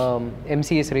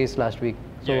MCS race last week.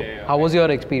 So how was your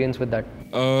experience with that?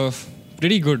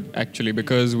 Pretty good actually,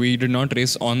 because we did not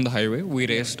race on the highway. We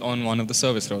raced on one of the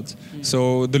service roads.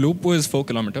 So the loop was 4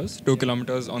 kilometers, 2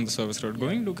 kilometers on the service road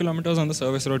going, 2 kilometers on the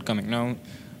service road coming. Now,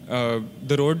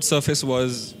 the road surface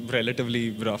was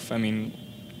relatively rough. I mean,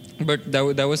 but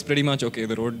that was pretty much okay.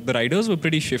 The riders were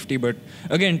pretty shifty, but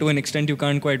again, to an extent, you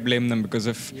can't quite blame them because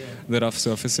of the rough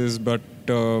surfaces. But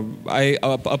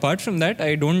apart from that,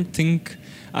 I don't think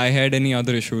I had any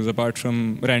other issues apart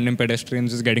from random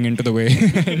pedestrians just getting into the way.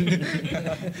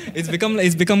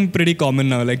 It's become pretty common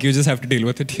now. Like, you just have to deal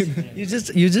with it.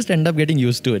 You just end up getting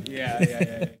used to it.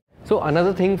 Yeah. So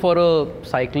another thing for a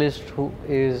cyclist who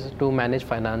is to manage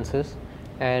finances,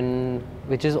 and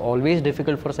which is always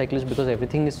difficult for cyclists because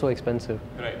everything is so expensive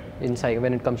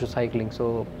when it comes to cycling.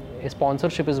 So a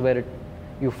sponsorship is where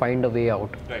you find a way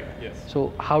out. Right, yes.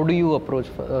 So how do you approach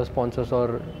sponsors,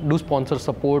 or do sponsors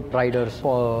support riders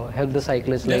or help the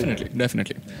cyclists?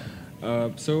 Definitely.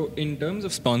 So in terms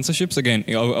of sponsorships, again,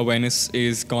 awareness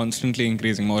is constantly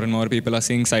increasing. More and more people are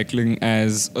seeing cycling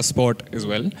as a sport as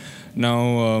well.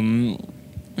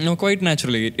 Now, quite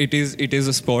naturally, it is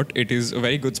a sport. It is a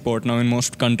very good sport. Now, in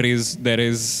most countries, there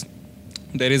is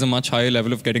a much higher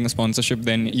level of getting a sponsorship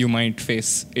than you might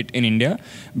face it in India,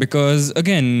 because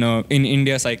again, in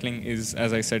India, cycling is,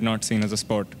 as I said, not seen as a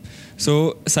sport.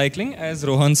 So cycling, as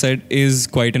Rohan said, is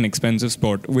quite an expensive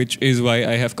sport, which is why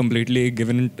I have completely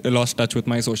lost touch with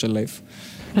my social life.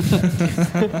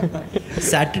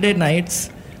 Saturday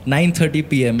nights, 9:30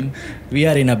 p.m., we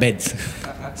are in our beds.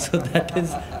 So that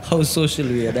is how social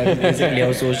we are. That is basically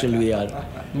how social we are.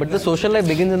 But the social life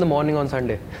begins in the morning on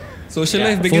Sunday. Social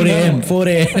life begins 4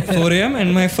 a.m. 4 a.m.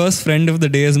 and my first friend of the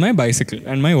day is my bicycle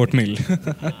and my oatmeal.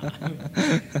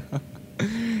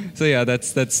 So yeah,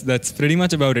 that's pretty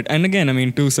much about it. And again, I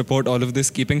mean, to support all of this,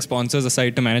 keeping sponsors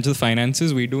aside to manage the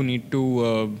finances, we do need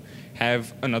to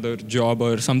have another job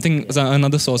or something,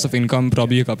 another source of income,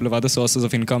 probably a couple of other sources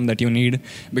of income that you need,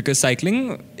 because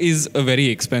cycling is a very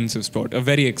expensive sport,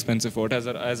 as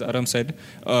Aram said.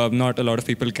 Not a lot of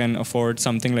people can afford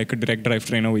something like a direct drive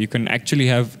trainer where you can actually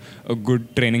have a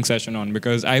good training session on,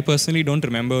 because I personally don't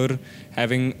remember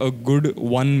having a good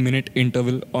 1 minute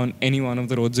interval on any one of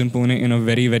the roads in Pune in a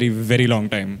very, very, very long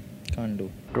time. Can't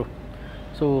do. True.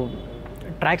 So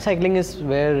track cycling is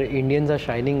where Indians are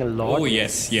shining a lot. Oh,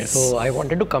 yes. So I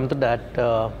wanted to come to that.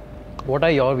 What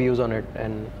are your views on it?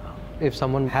 And if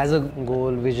someone has a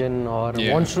goal, vision, or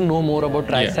wants to know more about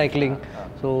track cycling,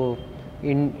 so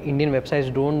Indian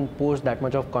websites don't post that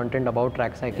much of content about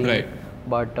track cycling. Right.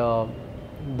 But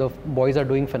the boys are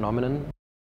doing phenomenon.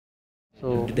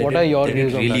 So what are your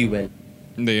views on that? Really well.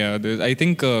 Yeah, I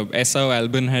think Essau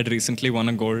Albon had recently won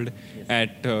a gold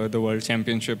at the World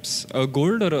Championships. A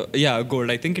gold a gold.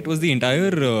 I think it was the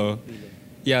entire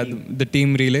the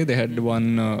team relay. They had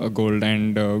won a gold,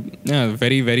 and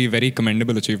very, very, very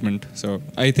commendable achievement. So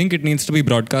I think it needs to be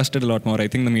broadcasted a lot more. I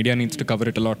think the media needs to cover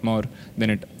it a lot more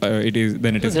than it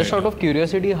is. Just out of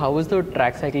curiosity, how is the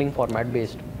track cycling format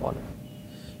based on?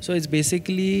 So it's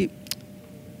basically,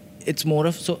 it's more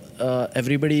of,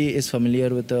 everybody is familiar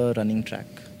with a running track.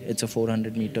 It's a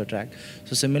 400 meter track.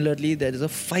 So similarly, there is a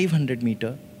 500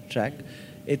 meter track.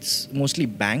 It's mostly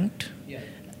banked.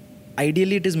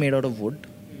 Ideally, it is made out of wood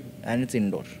and it's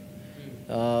indoor.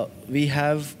 We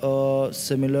have a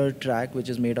similar track which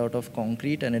is made out of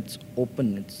concrete and it's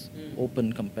open. It's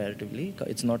open comparatively.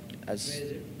 It's not as,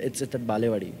 it's at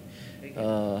Balewadi.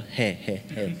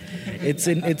 It's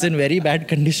in very bad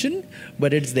condition,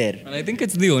 but it's there. And I think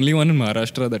it's the only one in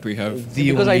Maharashtra that we have.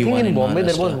 Because I think in Bombay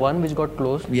there was one which got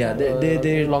closed. Yeah,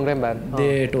 they long time back.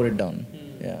 They tore it down.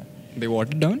 Yeah. They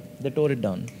watered down? They tore it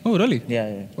down. Oh, really?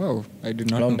 Yeah. Wow, I did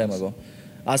not Long know time this. ago.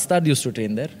 Astad used to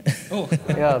train there. Oh.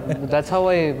 Yeah, that's how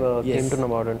I came to know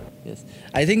about it. Yes.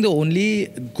 I think the only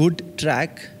good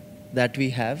track that we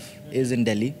have is in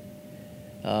Delhi,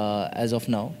 as of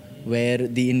now, where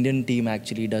the Indian team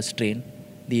actually does train.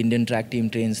 The Indian track team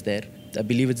trains there. I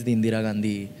believe it's the Indira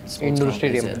Gandhi Indoor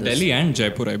Stadium. Delhi and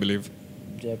Jaipur, I believe.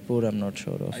 Jaipur, I'm not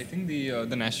sure of. I think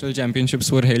the national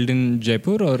championships were held in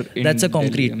Jaipur or in That's a Delhi,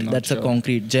 concrete. I'm not That's sure. a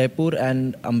concrete. Jaipur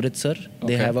and Amritsar,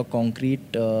 they have a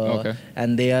concrete,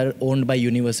 and they are owned by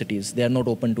universities. They are not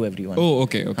open to everyone. Oh,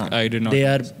 okay. I did not. They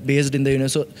are based in the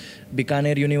university. So,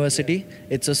 Bikaner University,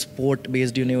 it's a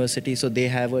sport-based university, so they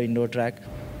have an indoor track.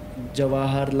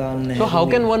 Jawaharlal Nehru. So how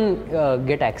can one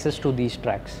get access to these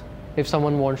tracks if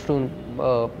someone wants to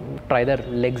try their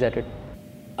legs at it?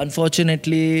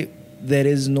 Unfortunately, there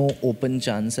is no open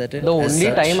chance at it. The as only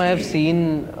such. time I have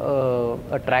seen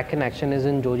a track in action is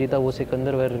in Jo Jeeta Wo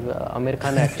Sikandar, where Amir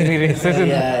Khan actually races in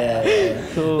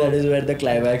So that is where the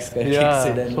climax kicks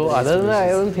in. and So the other than that,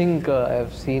 I restoration. don't think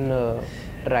I've seen a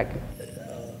track.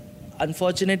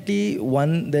 Unfortunately,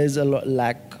 one, there's a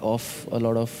lack of a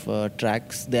lot of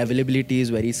tracks. The availability is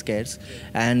very scarce,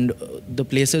 and the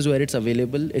places where it's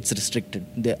available, it's restricted.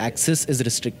 The access is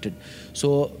restricted.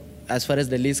 So as far as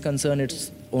Delhi is concerned,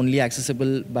 it's only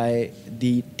accessible by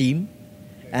the team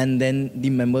and then the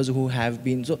members who have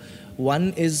been. So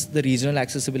one is the regional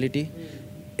accessibility.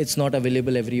 It's not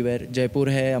available everywhere. Jaipur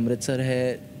hai, Amritsar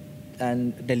hai,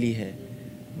 and Delhi hai.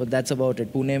 But that's about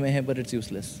it. Pune mein hai, but it's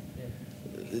useless.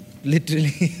 Literally.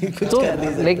 So,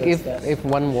 like, if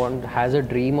one has a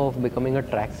dream of becoming a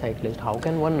track cyclist, how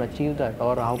can one achieve that?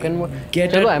 Or how can one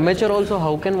chalo, amateur also?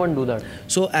 How can one do that?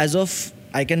 So as of,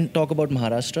 I can talk about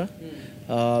Maharashtra.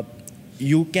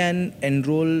 You can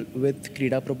enroll with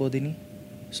Krida Prabodhini.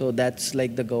 So that's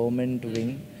like the government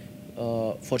wing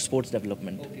for sports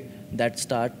development.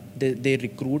 That they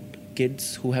recruit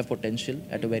kids who have potential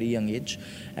at a very young age,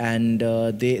 and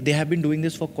they have been doing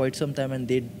this for quite some time, and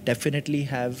they definitely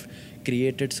have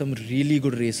created some really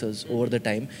good racers over the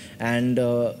time, and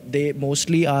they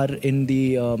mostly are in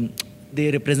the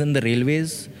they represent the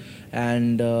railways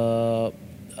and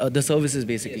the services,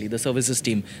 basically the services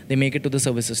team. They make it to the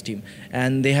services team,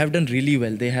 and they have done really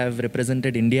well. They have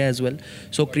represented India as well.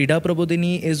 So Krida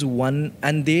Prabodhini is one,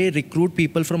 and they recruit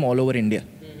people from all over India.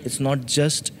 It's not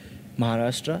just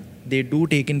Maharashtra. They do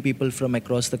take in people from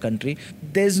across the country.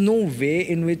 There's no way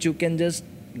in which you can just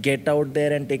get out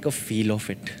there and take a feel of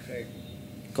it.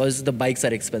 Because the bikes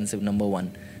are expensive, number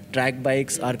one. Track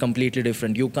bikes are completely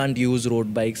different. You can't use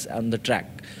road bikes on the track.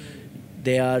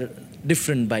 They are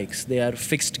different bikes. They are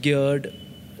fixed geared,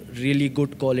 really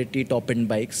good quality top-end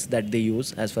bikes that they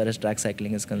use as far as track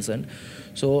cycling is concerned.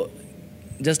 So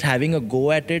just having a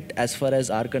go at it as far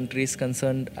as our country is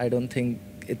concerned, I don't think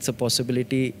it's a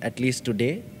possibility, at least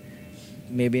today.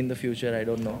 Maybe in the future, I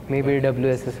don't know. Maybe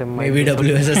WSSM might. Maybe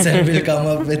WSSM will come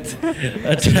up with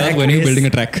a track. When are you race. building a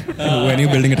track? When are you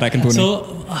building a track in Pune?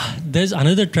 So there's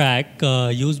another track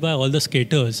used by all the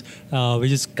skaters,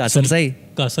 which is Kasarsai.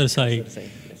 Kasarsai.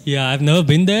 Yeah, I've never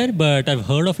been there, but I've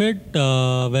heard of it.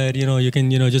 Where you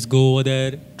can just go over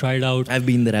there, try it out. I've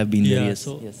been there. Yeah, Yes.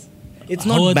 so Yes. It's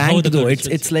how are not banked the though.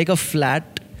 conditions? It's like a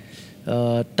flat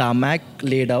tarmac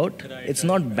laid out. It's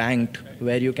not banked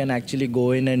where you can actually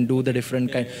go in and do the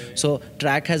different kind. So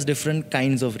track has different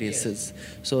kinds of races.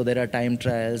 So there are time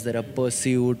trials, there are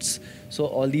pursuits. So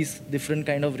all these different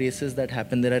kind of races that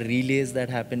happen. There are relays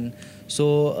that happen.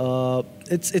 So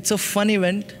it's a fun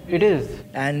event. It is.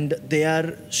 And they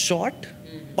are short,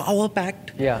 power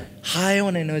packed, Yeah. high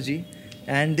on energy,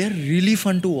 and they're really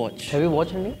fun to watch. Have you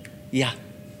watched any? Yeah,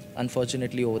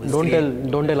 unfortunately over the Don't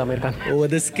screen. tell Amir Khan. Over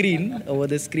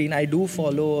the screen, I do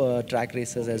follow track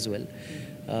races as well.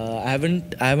 I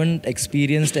haven't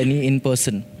experienced any in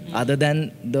person other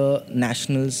than the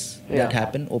nationals that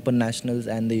happen, open nationals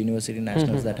and the university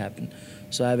nationals that happen.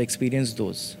 So I've experienced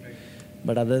those.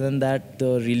 But other than that,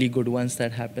 the really good ones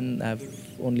that happen, I've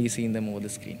only seen them over the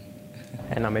screen.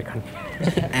 And Amir Khan.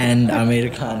 And Amir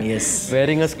Khan, yes.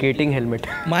 Wearing a skating helmet.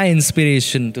 My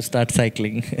inspiration to start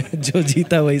cycling. Jo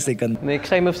jeeta wahi Sikandar. Next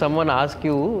time if someone asks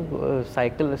you,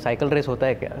 cycle race hota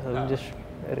hai kya? So just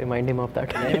remind him of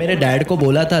that. मैंने मेरे dad को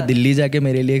बोला था दिल्ली जाके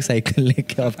मेरे लिए एक cycle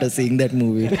लेके after seeing that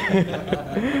movie.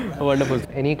 Wonderful.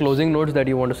 Any closing notes that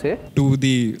you want to say? To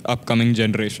the upcoming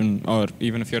generation, or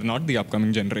even if you're not the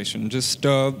upcoming generation, just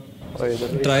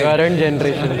try. Current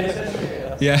generation.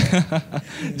 Yeah,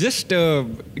 just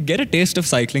get a taste of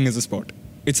cycling as a sport.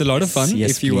 It's a lot of fun.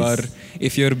 Yes,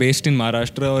 If you're based in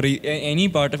Maharashtra or any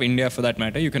part of India for that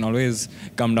matter, you can always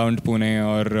come down to Pune,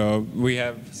 or we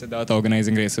have Siddharth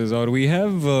organizing races, or we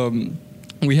have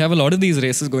a lot of these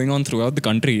races going on throughout the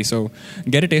country. So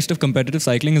get a taste of competitive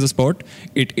cycling as a sport.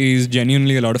 It is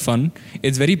genuinely a lot of fun.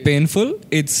 It's very painful.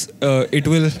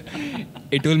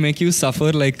 It will make you suffer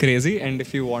like crazy, and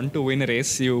if you want to win a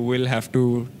race, you will have to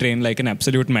train like an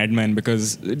absolute madman,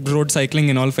 because road cycling,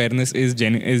 in all fairness, is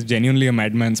genuinely a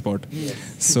madman sport. Yes.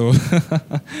 So,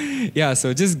 yeah,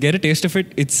 so just get a taste of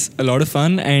it. It's a lot of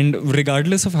fun, and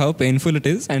regardless of how painful it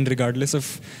is, and regardless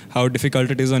of how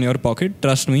difficult it is on your pocket,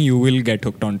 trust me, you will get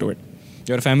hooked onto it.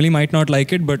 Your family might not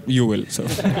like it, but you will. So,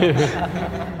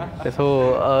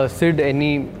 Sid,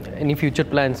 any future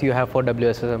plans you have for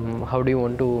WSSM? How do you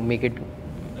want to make it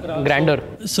grander?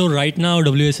 So right now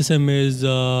WSSM is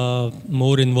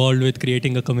more involved with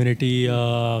creating a community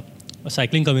a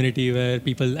cycling community where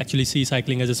people actually see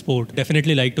cycling as a sport.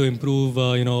 Definitely like to improve,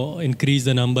 increase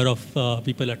the number of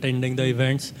people attending the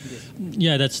events.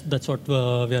 Yeah, that's what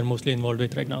we are mostly involved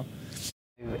with right now.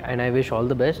 And I wish all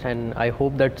the best, and I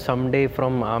hope that someday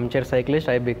from armchair cyclist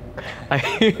I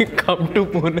come to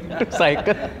Pune to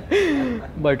cycle.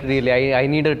 But really, I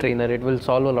need a trainer. It will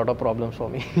solve a lot of problems for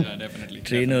me. Yeah, definitely.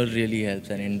 Trainer really helps.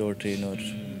 An indoor trainer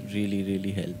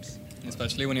really helps.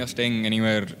 Especially when you're staying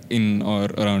anywhere in or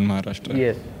around Maharashtra.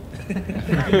 Yes.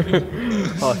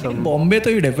 Awesome. In Bombay,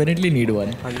 though, you definitely need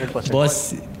one. 100%.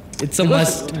 Boss, it's a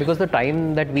must. Because the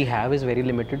time that we have is very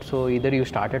limited. So either you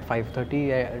start at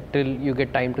 5:30 till you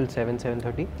get time till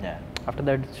 7:30. Yeah. After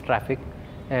that, it's traffic,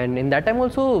 and in that time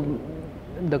also,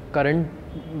 the current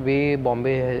way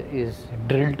Bombay is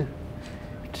drilled,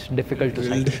 it's difficult to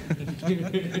cycle.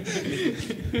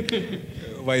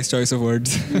 Wise choice of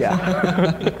words.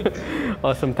 Yeah.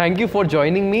 Awesome. Thank you for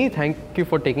joining me. Thank you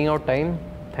for taking out time.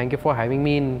 Thank you for having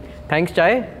me in. Thanks,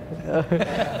 Chai.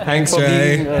 Thanks, for Chai.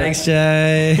 being, Thanks,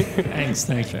 Jai.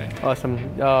 Thanks, Ray. Awesome.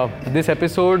 This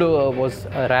episode was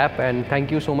a wrap, and thank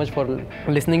you so much for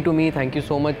listening to me. Thank you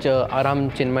so much,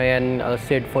 Aram, Chinmay, and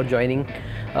Sid for joining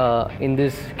in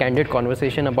this candid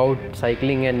conversation about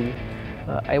cycling and.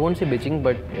 I won't say bitching,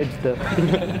 but it's the.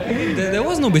 There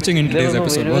was no bitching in today's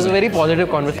episode. It was a very positive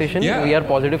conversation. Yeah. We are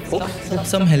positive folks.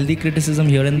 Some healthy criticism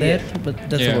here and there, but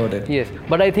that's Yeah. about it. Yes,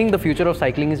 but I think the future of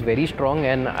cycling is very strong,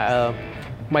 and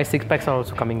my six packs are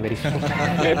also coming very soon.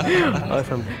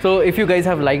 Awesome. So if you guys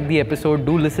have liked the episode,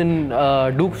 do listen,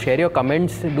 do share your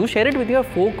comments, do share it with your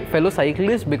fellow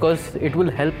cyclists, because it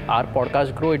will help our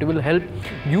podcast grow. It will help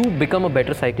you become a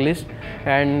better cyclist,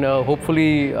 and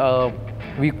hopefully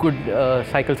we could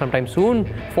cycle sometime soon.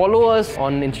 Follow us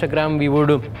on Instagram. We would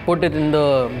put it in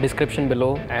the description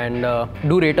below, and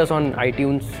do rate us on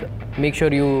iTunes. Make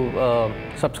sure you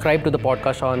subscribe to the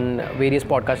podcast on various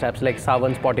podcast apps like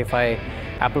Savan, Spotify,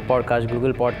 Apple Podcast,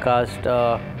 Google Podcast,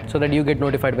 so that you get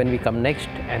notified when we come next.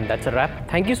 And that's a wrap.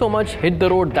 Thank you so much. Hit the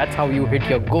road. That's how you hit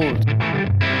your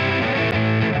goals.